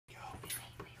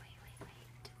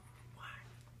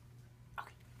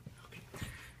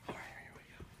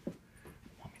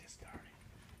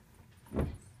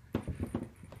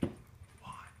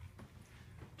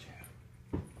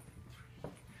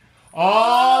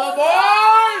All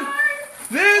aboard!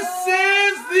 This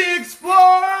is the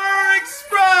Explorer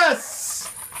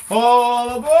Express! All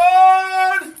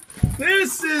aboard!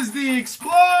 This is the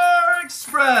Explorer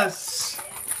Express!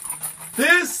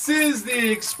 This is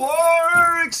the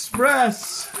Explorer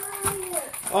Express!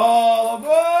 All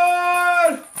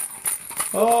aboard!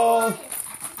 All... I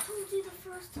told you the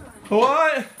first time.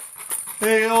 What?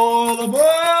 Hey, all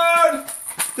aboard!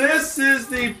 This is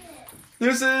the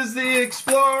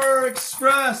Explorer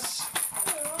Express.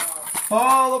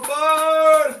 All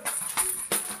aboard!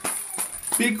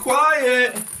 Be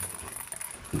quiet.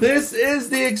 This is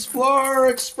the Explorer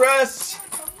Express.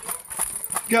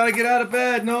 Gotta get out of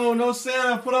bed. No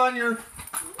Santa. Put on your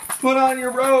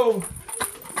robe.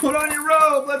 Put on your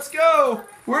robe. Let's go.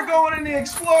 We're going in the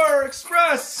Explorer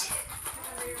Express.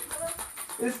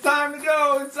 It's time to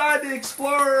go inside the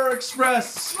Explorer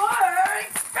Express. Explorer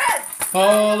Express!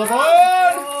 All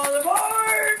aboard! All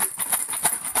aboard!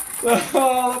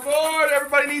 All aboard!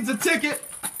 Everybody needs a ticket.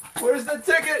 Where's the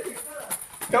ticket?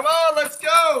 Come on, let's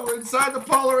go. We're inside the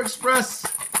Polar Express.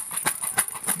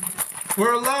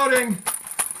 We're loading.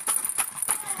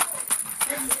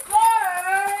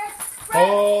 Explorer Express!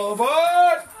 All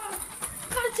aboard!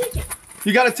 Got a ticket.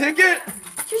 You got a ticket?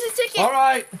 Here's a ticket. All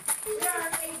right. We are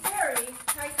on a very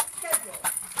tight schedule.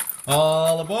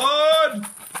 All aboard!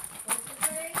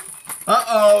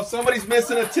 Uh-oh, somebody's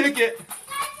missing a ticket. You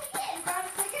got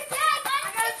a ticket? Yeah, I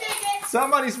got a ticket.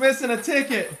 Somebody's missing a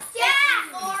ticket. Jack!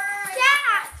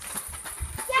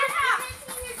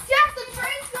 Jack, the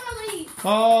train's gonna leave.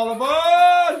 All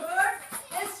aboard!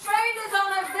 This train is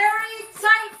on a very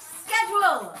tight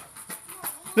schedule.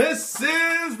 This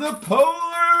is the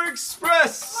Polar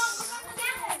Express.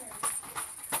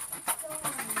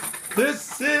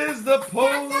 This is the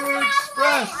Polar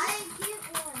Express.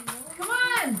 Come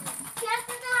on.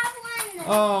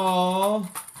 Oh,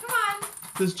 Come on.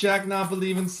 does Jack not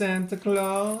believe in Santa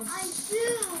Claus? I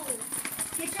do.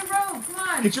 Get your robe. Come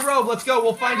on. Get your robe. Let's go.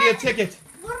 We'll find you a ticket.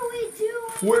 What do we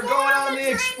do? We're going on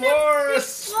the Explorer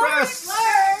Express.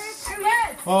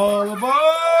 Express. All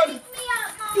aboard!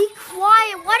 Be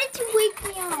quiet. Why did you wake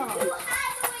me up? Does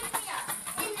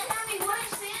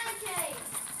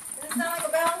it sound like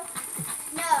a bell?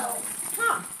 No.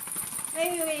 Huh.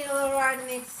 Maybe we need a little ride in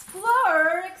the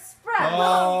Explorer Express.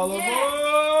 All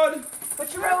aboard!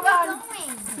 Put your robe on.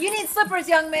 You need slippers,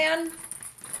 young man.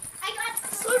 I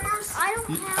got slippers. I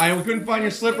don't have. I couldn't find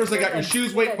your slippers. I got your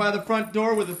shoes waiting by the front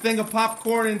door with a thing of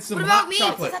popcorn and some What about hot me?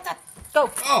 chocolate. Go.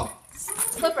 Oh,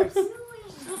 Slippers.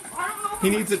 he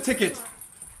needs a ticket.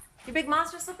 Your big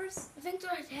monster slippers? I think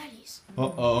they're daddy's.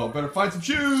 Uh-oh, better find some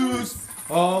shoes.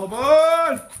 All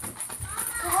aboard!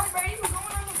 Come on, Brady. We're going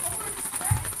on the Polar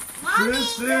Express. Mommy,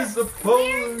 This is the where's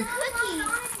Polar... the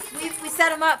cookies? We set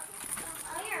them up.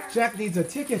 Jack needs a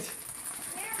ticket.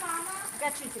 Here, Mama.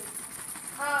 Got you two.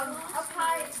 Up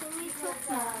high. We took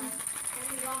them.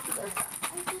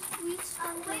 I just reached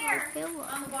under my pillow.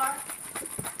 On the bar.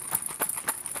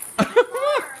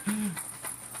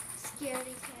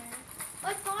 Scaredy cat.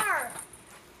 What bar?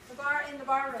 The bar in the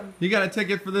bar room. You got a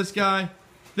ticket for this guy?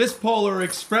 This Polar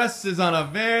Express is on a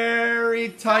very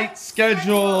tight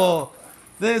schedule.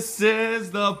 This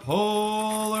is the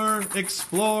Polar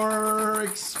Explorer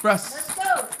Express. Let's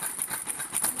go.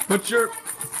 Put your...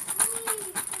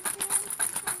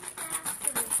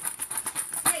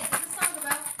 Hey, does this sound like a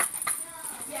bell?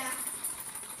 Yeah.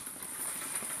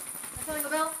 That sound like a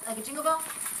bell? Like a jingle bell?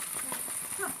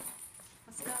 Huh.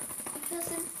 Let's go.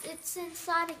 Because it's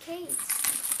inside a case.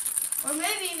 Or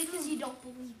maybe because you don't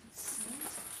believe in Santa.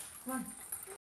 Come on.